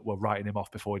people were writing him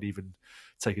off before he'd even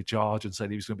taken charge and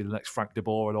saying he was going to be the next Frank de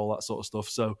Boer and all that sort of stuff.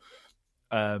 So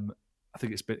I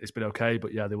think it's been okay,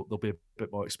 but yeah, there'll be a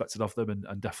bit more expected of them,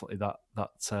 and definitely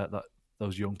that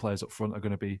those young players up front are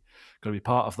going to be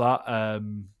part of that.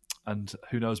 And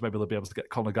who knows, maybe they'll be able to get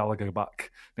Conor Gallagher back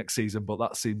next season, but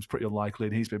that seems pretty unlikely,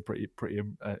 and he's been pretty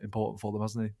important for them,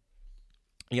 hasn't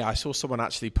he? Yeah, I saw someone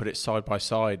actually put it side by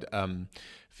side,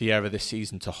 Vieira this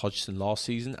season to Hodgson last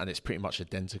season, and it's pretty much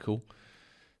identical.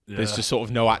 Yeah. There's just sort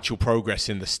of no actual progress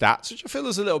in the stats, which I feel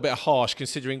is a little bit harsh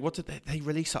considering what did they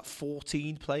release, like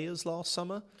 14 players last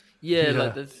summer? Yeah.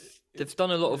 Like they've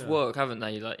done a lot of work, haven't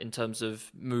they? Like in terms of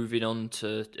moving on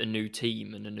to a new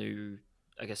team and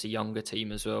a younger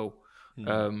team as well.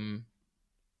 I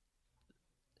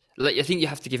think you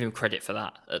have to give him credit for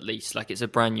that, at least. Like it's a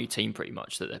brand new team pretty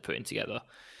much that they're putting together.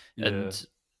 Yeah. And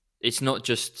it's not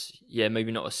just,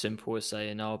 maybe not as simple as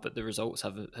saying, but the results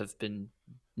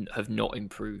have not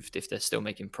improved if they're still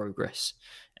making progress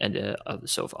in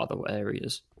other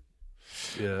areas.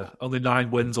 Yeah, only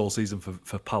 9 wins all season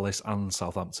for Palace and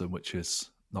Southampton, which is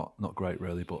not great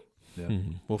really, but yeah.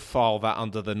 We'll file that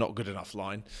under the not good enough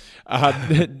line.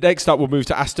 Next up, we'll move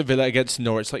to Aston Villa against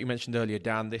Norwich. Like you mentioned earlier,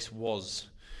 Dan, this was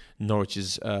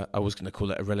Norwich's, I was going to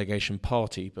call it a relegation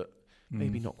party, but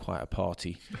maybe not quite a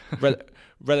party.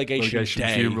 Relegation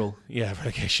day. Funeral. Yeah,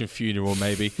 relegation funeral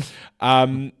maybe.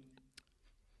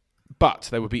 But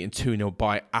they were beaten 2-0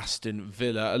 by Aston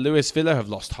Villa. Villa have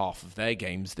lost half of their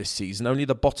games this season. Only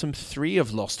the bottom 3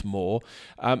 have lost more.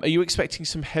 Are you expecting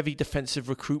some heavy defensive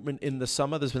recruitment in the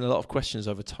summer? There's been a lot of questions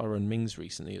over Tyrone Mings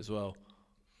recently as well.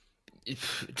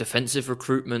 Defensive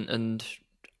recruitment and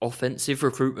offensive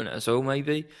recruitment as well,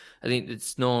 maybe. I think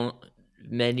it's not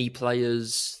many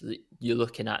players that you're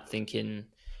looking at thinking,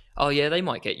 oh yeah, they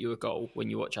might get you a goal when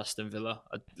you watch Aston Villa.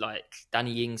 Like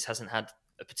Danny Ings hasn't had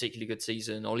a particularly good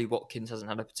season. Ollie Watkins hasn't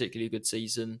had a particularly good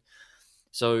season.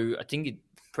 So I think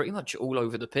pretty much all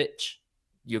over the pitch,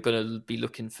 you're going to be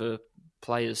looking for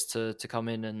players to come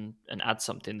in and add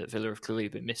something that Villa have clearly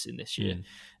been missing this year.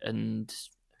 And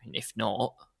I mean, if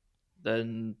not,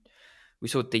 then we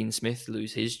saw Dean Smith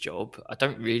lose his job. I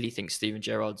don't really think Steven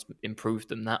Gerrard's improved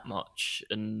them that much.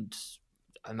 And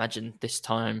I imagine this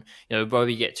time, by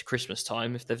we get to Christmas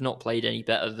time, if they've not played any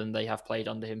better than they have played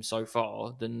under him so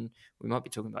far, then we might be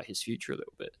talking about his future a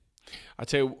little bit. I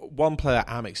tell you, one player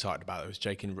I'm excited about was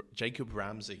Jacob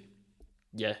Ramsey.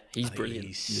 Yeah, he's brilliant.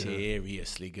 He's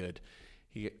seriously good.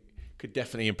 He could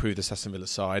definitely improve the Aston Villa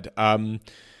side.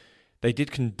 They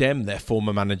did condemn their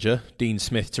former manager, Dean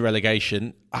Smith, to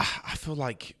relegation. I feel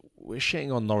like we're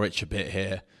shitting on Norwich a bit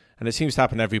here. And it seems to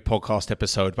happen every podcast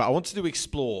episode. But I wanted to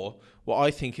explore what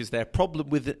I think is their problem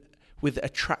with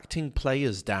attracting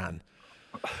players, Dan.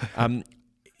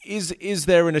 Is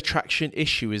there an attraction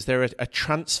issue? Is there a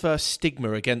transfer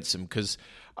stigma against them? Because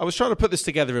I was trying to put this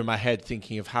together in my head,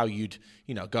 thinking of how you'd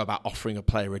go about offering a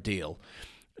player a deal.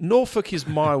 Norfolk is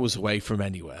miles away from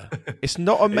anywhere. It's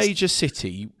not a major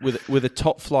city with a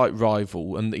top flight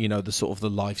rival and the sort of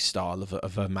the lifestyle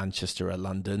of a Manchester or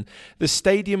London. The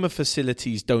stadium and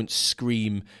facilities don't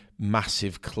scream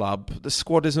massive club. The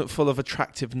squad isn't full of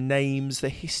attractive names. The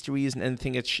history isn't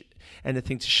anything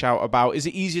to shout about. Is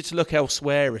it easier to look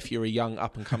elsewhere if you're a young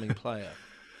up and coming player?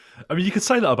 I mean, you could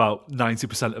say that about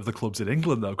 90% of the clubs in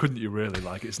England, though, couldn't you? Really,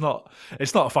 like it's not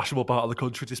a fashionable part of the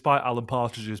country, despite Alan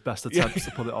Partridge's best attempts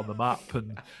to put it on the map.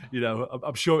 And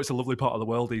I'm sure it's a lovely part of the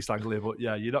world, East Anglia, but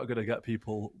yeah, you're not going to get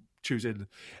people choosing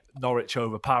Norwich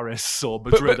over Paris or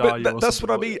Madrid, are you? That's what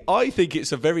I mean. I think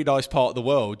it's a very nice part of the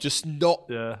world, just not.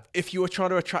 Yeah. If you were trying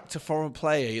to attract a foreign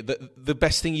player, the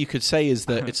best thing you could say is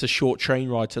that it's a short train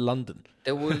ride to London.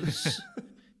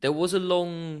 There was a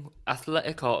long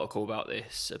Athletic article about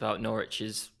this, about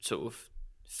Norwich's sort of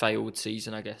failed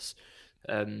season, I guess.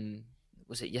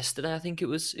 Was it yesterday? I think it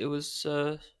was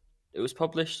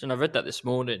published, and I read that this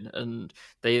morning. And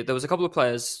there was a couple of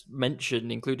players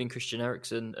mentioned, including Christian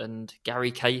Eriksen and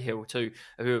Gary Cahill too,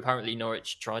 who apparently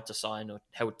Norwich tried to sign or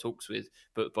held talks with,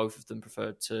 but both of them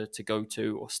preferred to go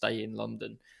to or stay in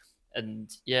London. And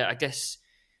yeah, I guess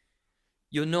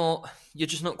you're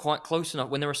just not quite close enough.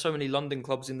 When there are so many London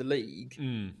clubs in the league,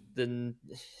 then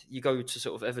you go to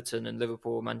sort of Everton and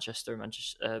Liverpool, Manchester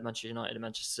United and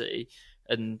Manchester City,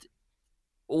 and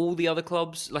all the other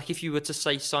clubs. Like if you were to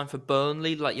say sign for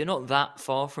Burnley, like you're not that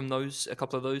far from a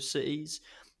couple of those cities.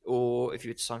 Or if you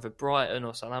were to sign for Brighton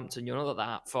or Southampton, you're not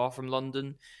that far from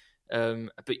London.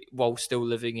 But while still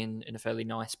living in a fairly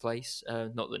nice place.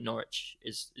 Not that Norwich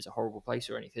is a horrible place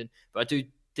or anything, but I do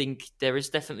think there is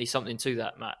definitely something to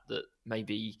that, Matt, that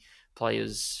maybe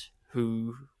players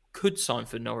who could sign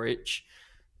for Norwich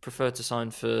prefer to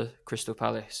sign for Crystal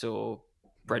Palace or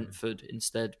Brentford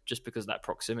instead, just because of that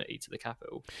proximity to the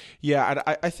capital. Yeah,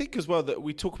 and I think as well that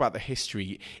we talk about the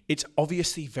history. It's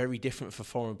obviously very different for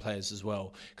foreign players as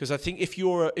well, because I think if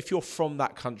you're from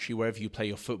that country, wherever you play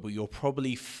your football, you'll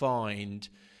find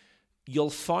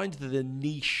that the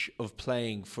niche of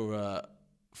playing for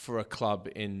a club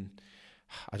in,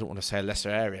 I don't want to say a lesser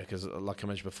area, because like I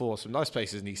mentioned before, some nice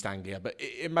places in East Anglia, but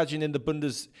imagine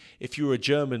if you were a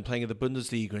German playing in the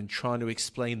Bundesliga and trying to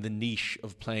explain the niche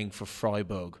of playing for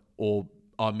Freiburg or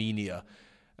Armenia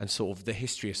and sort of the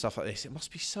history of stuff like this, it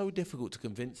must be so difficult to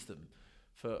convince them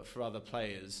for other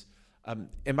players.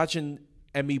 Imagine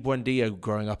Emi Buendia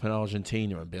growing up in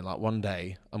Argentina and being like, one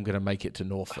day I'm going to make it to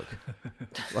Norfolk.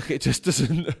 Like, it just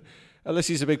doesn't... Unless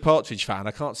he's a big Partridge fan,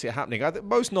 I can't see it happening.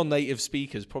 Most non-native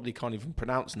speakers probably can't even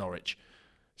pronounce Norwich.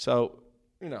 So,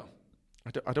 I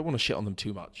don't want to shit on them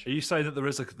too much. Are you saying that there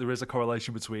is a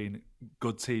correlation between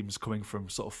good teams coming from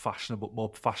sort of more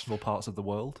fashionable parts of the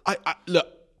world? Look,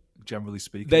 generally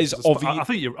speaking, there's I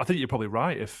think you're probably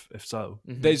right. If so,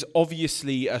 there's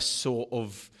obviously a sort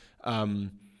of.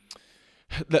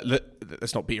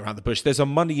 Let's not beat around the bush. There's a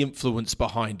money influence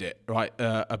behind it, right?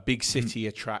 A big city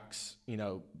attracts,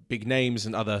 big names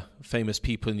and other famous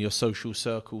people in your social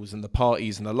circles, and the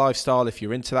parties and the lifestyle, if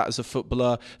you're into that as a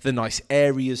footballer, the nice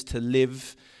areas to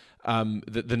live,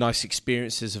 the nice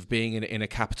experiences of being in a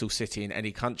capital city in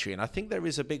any country. And I think there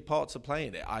is a big part to play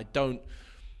in it.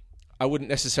 I wouldn't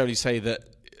necessarily say that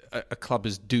a club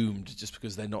is doomed just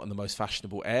because they're not in the most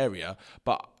fashionable area,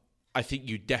 but I think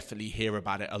you definitely hear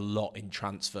about it a lot in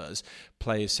transfers.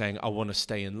 Players saying, I want to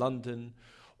stay in London,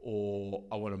 or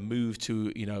I want to move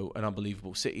to, an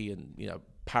unbelievable city, and,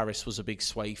 Paris was a big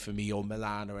sway for me, or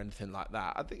Milan or anything like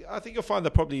that. I think you'll find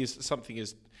there probably is something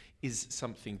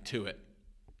to it.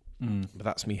 But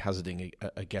that's me hazarding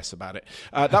a guess about it.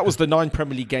 That was the 9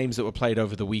 Premier League games that were played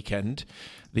over the weekend.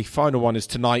 The final one is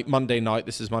tonight, Monday night.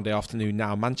 This is Monday afternoon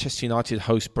now. Manchester United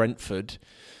host Brentford.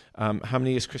 How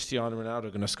many is Cristiano Ronaldo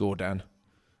going to score, Dan?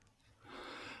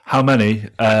 How many?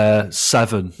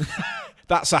 7.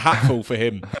 That's a hatful for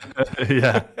him.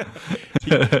 Yeah.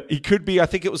 he could be, I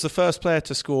think it was the first player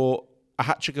to score a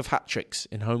hat-trick of hat-tricks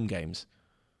in home games.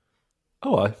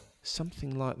 Oh,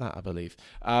 something like that, I believe.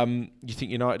 You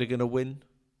think United are going to win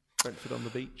Brentford on the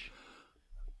beach?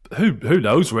 Who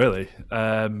knows, really?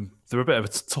 They're a bit of a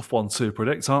tough one to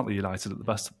predict, aren't they, United, at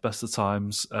the best of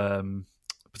times,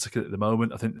 particularly at the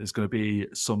moment. I think there's going to be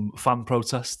some fan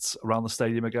protests around the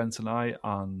stadium again tonight,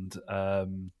 and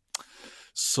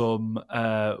some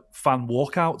fan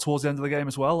walkout towards the end of the game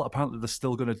as well. Apparently they're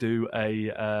still going to do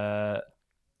a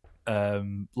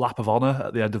lap of honour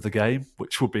at the end of the game,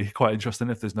 which would be quite interesting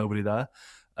if there's nobody there.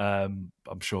 I'm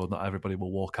sure not everybody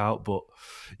will walk out, but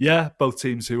yeah, both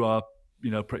teams who are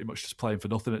pretty much just playing for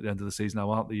nothing at the end of the season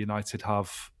now, aren't they? United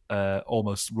have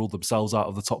almost ruled themselves out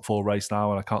of the top 4 race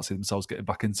now, and I can't see themselves getting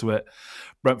back into it.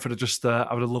 Brentford are just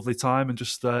having a lovely time and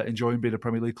just enjoying being a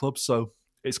Premier League club, so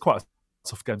it's quite a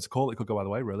tough game to call. It could go either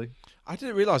way, really. I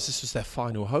didn't realise this was their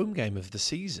final home game of the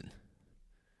season.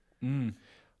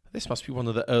 This must be one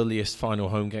of the earliest final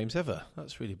home games ever.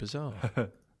 That's really bizarre.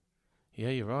 Yeah,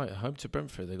 you're right. Home to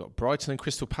Brentford. They've got Brighton and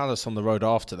Crystal Palace on the road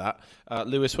after that.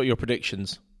 Lewis, what are your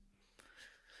predictions?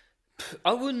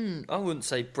 I wouldn't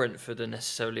say Brentford are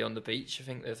necessarily on the beach. I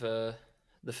think they've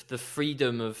the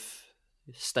freedom of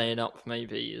staying up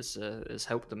maybe has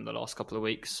helped them the last couple of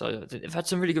weeks. So they've had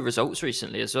some really good results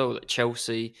recently as well. Like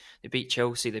Chelsea, they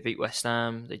beat West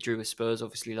Ham, they drew with Spurs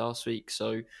obviously last week.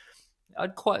 So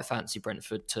I'd quite fancy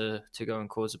Brentford to go and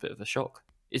cause a bit of a shock.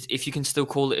 If you can still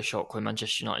call it a shock when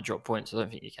Manchester United drop points, I don't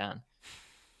think you can.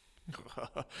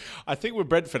 I think with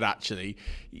Brentford, actually,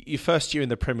 your first year in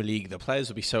the Premier League, the players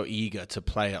will be so eager to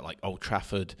play at like Old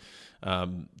Trafford,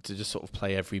 to just sort of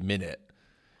play every minute.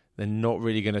 They're not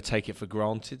really going to take it for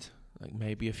granted, like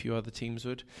maybe a few other teams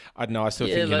would. I don't know. I still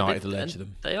think United will edge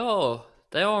them. They are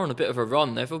on a bit of a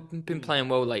run. They've been playing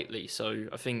well lately, so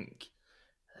I think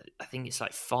it's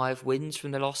like 5 wins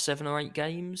from their last 7 or 8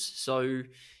 games. So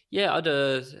yeah,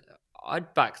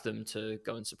 I'd back them to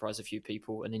go and surprise a few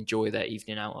people and enjoy their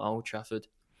evening out at Old Trafford.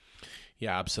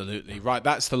 Yeah, absolutely. Right,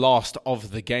 that's the last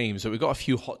of the games. So we've got a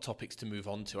few hot topics to move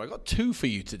on to. I got 2 for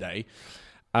you today.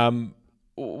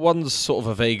 One's sort of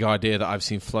a vague idea that I've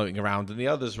seen floating around, and the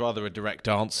other's rather a direct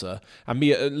answer. And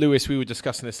me, Lewis, we were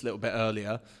discussing this a little bit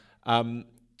earlier.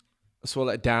 So I'll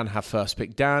let Dan have first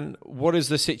pick. Dan, what is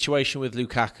the situation with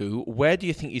Lukaku? Where do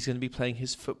you think he's going to be playing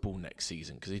his football next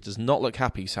season? Because he does not look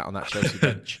happy sat on that Chelsea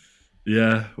bench.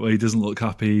 Yeah, well, he doesn't look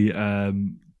happy.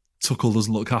 Tuchel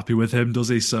doesn't look happy with him, does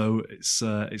he? So it's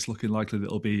looking likely that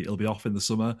he'll be off in the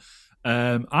summer.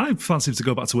 I fancy him to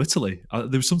go back to Italy. There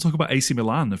was some talk about AC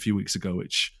Milan a few weeks ago,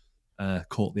 which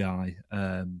caught the eye.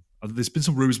 There's been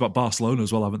some rumours about Barcelona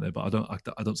as well, haven't there? But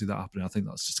I don't see that happening. I think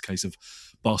that's just a case of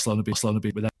Barcelona being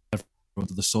with everyone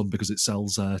under the sun because it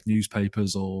sells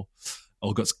newspapers or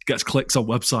gets clicks on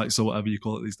websites or whatever you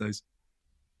call it these days.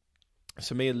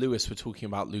 So me and Lewis were talking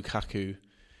about Lukaku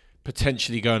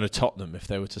potentially going to Tottenham if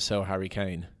they were to sell Harry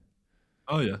Kane.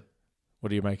 Oh yeah. What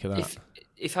do you make of that?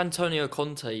 If Antonio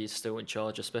Conte is still in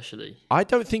charge, especially, I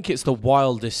don't think it's the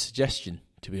wildest suggestion,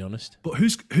 to be honest. But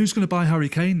who's going to buy Harry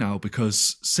Kane now?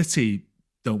 Because City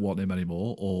don't want him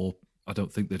anymore, or I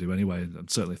don't think they do anyway. And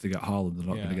certainly if they get Haaland, they're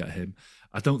not going to get him.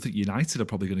 I don't think United are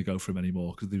probably going to go for him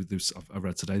anymore because I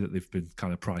read today that they've been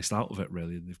kind of priced out of it,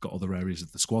 really, and they've got other areas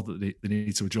of the squad that they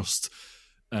need to adjust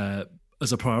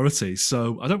as a priority.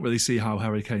 So I don't really see how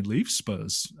Harry Kane leaves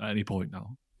Spurs at any point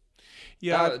now.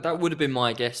 Yeah, that would have been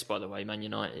my guess, by the way, Man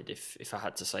United. If I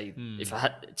had to say,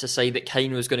 that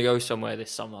Kane was going to go somewhere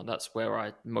this summer, that's where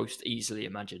I most easily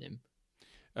imagine him.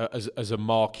 As a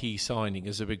marquee signing,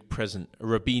 as a big present, a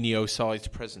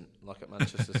Robinho-sized present, like at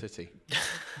Manchester City.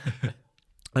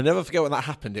 I never forget when that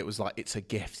happened. It was like, it's a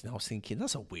gift. And I was thinking,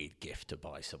 that's a weird gift to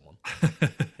buy someone.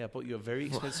 Yeah, but you're a very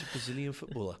expensive Brazilian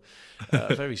footballer.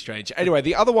 Very strange. Anyway,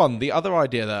 the other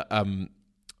idea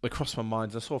that crossed my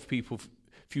mind, I saw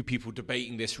few people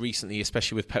debating this recently,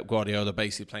 especially with Pep Guardiola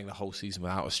basically playing the whole season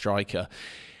without a striker.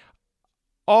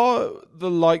 Are the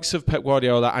likes of Pep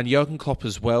Guardiola and Jurgen Klopp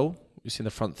as well, who's in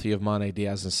the front three of Mane,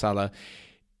 Diaz and Salah,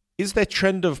 is their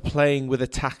trend of playing with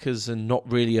attackers and not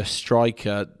really a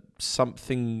striker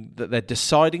something that they're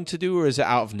deciding to do, or is it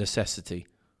out of necessity?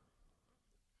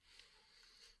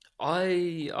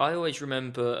 I always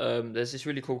remember there's this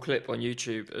really cool clip on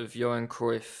YouTube of Johan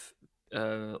Cruyff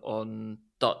on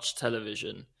Dutch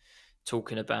television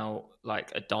talking about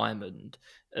like a diamond,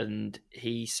 and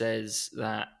he says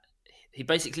that he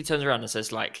basically turns around and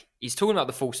says, like, he's talking about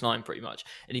the false nine pretty much,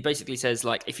 and he basically says,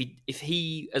 like, if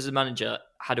he as a manager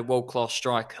had a world-class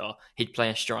striker, he'd play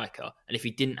a striker, and if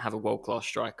he didn't have a world-class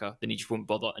striker, then he just wouldn't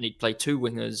bother, and he'd play 2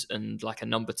 wingers and like a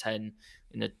number 10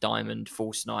 in a diamond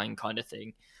false nine kind of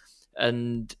thing.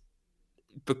 And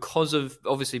because of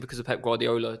Pep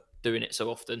Guardiola doing it so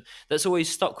often, that's always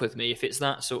stuck with me. If it's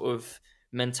that sort of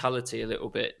mentality a little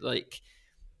bit, like,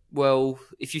 well,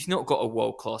 if you've not got a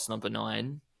world-class number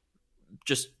 9,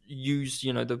 just use,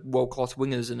 the world-class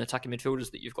wingers and attacking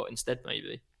midfielders that you've got instead,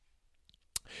 maybe.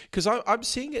 Because I'm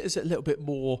seeing it as a little bit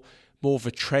more of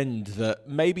a trend that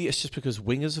maybe it's just because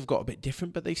wingers have got a bit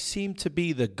different, but they seem to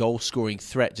be the goal-scoring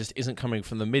threat just isn't coming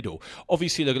from the middle.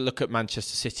 Obviously, look at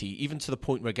Manchester City, even to the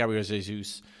point where Gabriel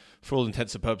Jesus, for all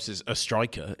intents and purposes, a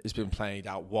striker, has been played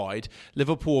out wide.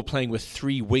 Liverpool are playing with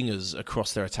 3 wingers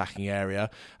across their attacking area.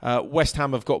 West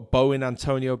Ham have got Bowen,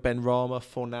 Antonio, Benrahma,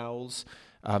 Fornals.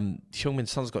 Heung-min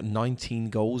Son's got 19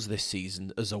 goals this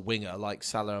season as a winger, like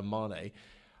Salah and Mane.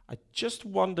 I just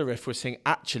wonder if we're seeing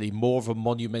actually more of a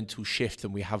monumental shift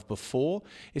than we have before.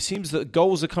 It seems that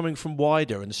goals are coming from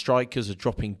wider and strikers are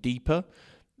dropping deeper.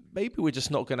 Maybe we're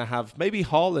just not going to have... Maybe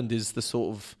Haaland is the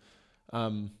sort of...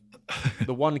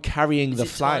 the one carrying the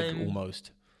flag,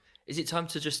 almost. Is it time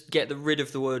to just get rid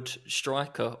of the word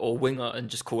striker or winger and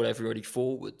just call everybody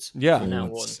forwards? Yeah. From now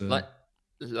on? Like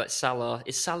Salah.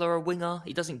 Is Salah a winger?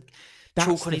 He doesn't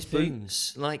chalk on his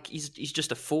boots. Like, he's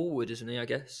just a forward, isn't he, I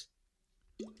guess?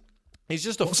 He's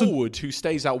just a forward who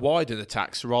stays out wide and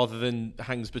attacks rather than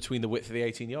hangs between the width of the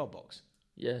 18-yard box.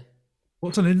 Yeah.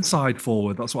 What's an inside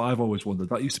forward? That's what I've always wondered.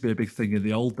 That used to be a big thing in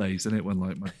the old days, didn't it? When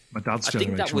like my dad's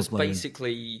generation. I think that was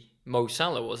basically Mo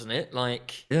Salah, wasn't it?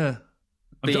 Like, yeah.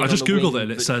 being I just on the googled wing, it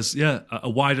and it but says, a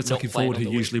wide attacking playing forward on who the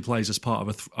wing. usually plays as part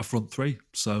of a front three.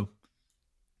 So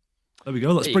there we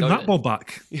go. Let's There you bring go that then. one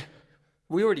back.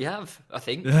 we already have, I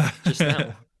think, Yeah. just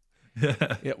now.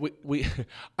 Yeah,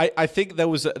 I think there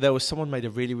was someone made a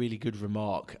really, really good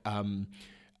remark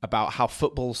about how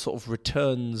football sort of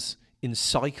returns in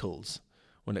cycles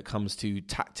when it comes to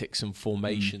tactics and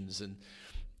formations, and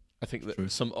I think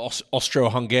that some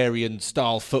Austro-Hungarian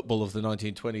style football of the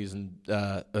 1920s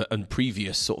and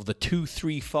previous, sort of the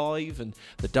 2-3-5 and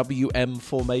the WM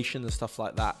formation and stuff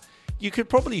like that, you could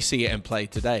probably see it in play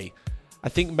today. I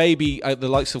think maybe the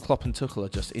likes of Klopp and Tuchel are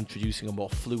just introducing a more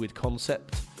fluid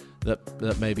concept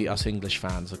that maybe us English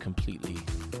fans are completely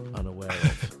unaware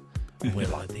of. And we're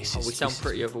like, this is... We sound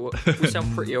pretty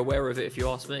aware of it, if you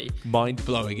ask me.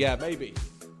 Mind-blowing. Yeah, maybe.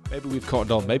 Maybe we've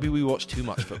cottoned on. Maybe we watch too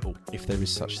much football, if there is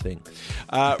such thing.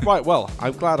 Right, well,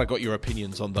 I'm glad I got your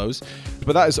opinions on those.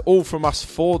 But that is all from us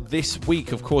for this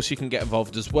week. Of course, you can get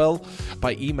involved as well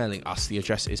by emailing us. The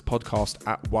address is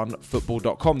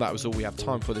podcast@onefootball.com. That was all we have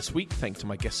time for this week. Thanks to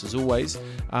my guests as always.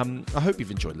 I hope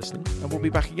you've enjoyed listening, and we'll be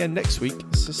back again next week.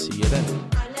 So see you then.